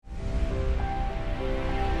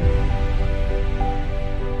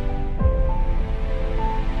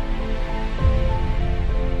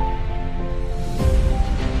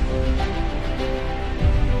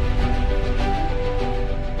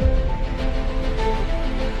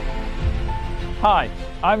Hi,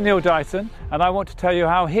 I'm Neil Dyson and I want to tell you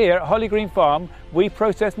how here at Holly Green Farm we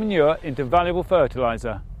process manure into valuable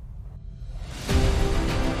fertiliser.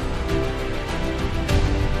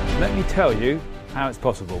 Let me tell you how it's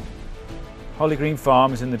possible. Holly Green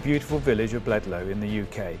Farm is in the beautiful village of Bledlow in the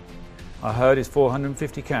UK. Our herd is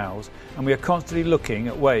 450 cows and we are constantly looking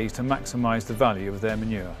at ways to maximise the value of their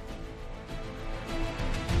manure.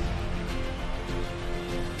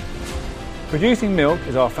 Producing milk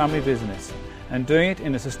is our family business, and doing it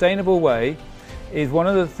in a sustainable way is one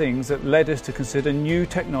of the things that led us to consider new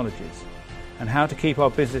technologies and how to keep our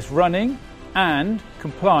business running and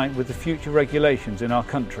compliant with the future regulations in our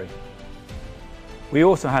country. We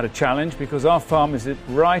also had a challenge because our farm is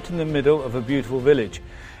right in the middle of a beautiful village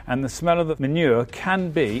and the smell of the manure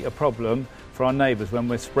can be a problem for our neighbours when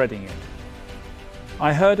we're spreading it.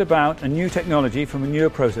 I heard about a new technology for manure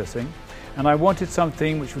processing and I wanted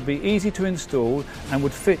something which would be easy to install and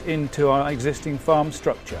would fit into our existing farm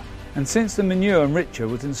structure. And since the manure enricher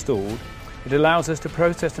was installed, it allows us to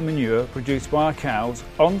process the manure produced by our cows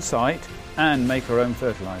on site and make our own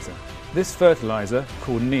fertiliser. This fertiliser,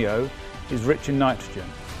 called NEO, is rich in nitrogen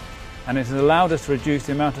and it has allowed us to reduce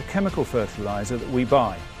the amount of chemical fertiliser that we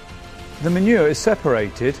buy. The manure is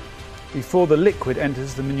separated before the liquid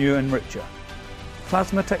enters the manure enricher.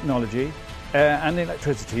 Plasma technology, air and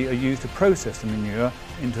electricity are used to process the manure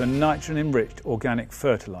into a nitrogen-enriched organic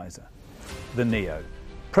fertiliser, the NEO.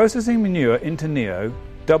 Processing manure into NEO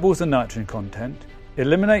doubles the nitrogen content,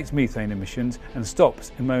 eliminates methane emissions and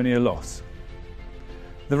stops ammonia loss.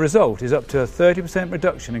 The result is up to a 30%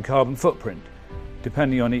 reduction in carbon footprint,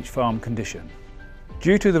 depending on each farm condition.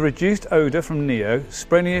 Due to the reduced odour from NEO,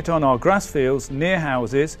 spreading it on our grass fields near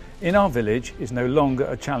houses in our village is no longer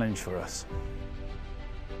a challenge for us.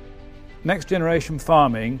 Next generation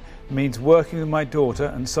farming means working with my daughter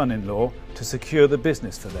and son-in-law to secure the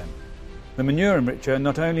business for them. The manure enricher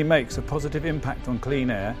not only makes a positive impact on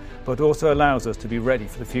clean air, but also allows us to be ready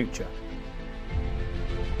for the future.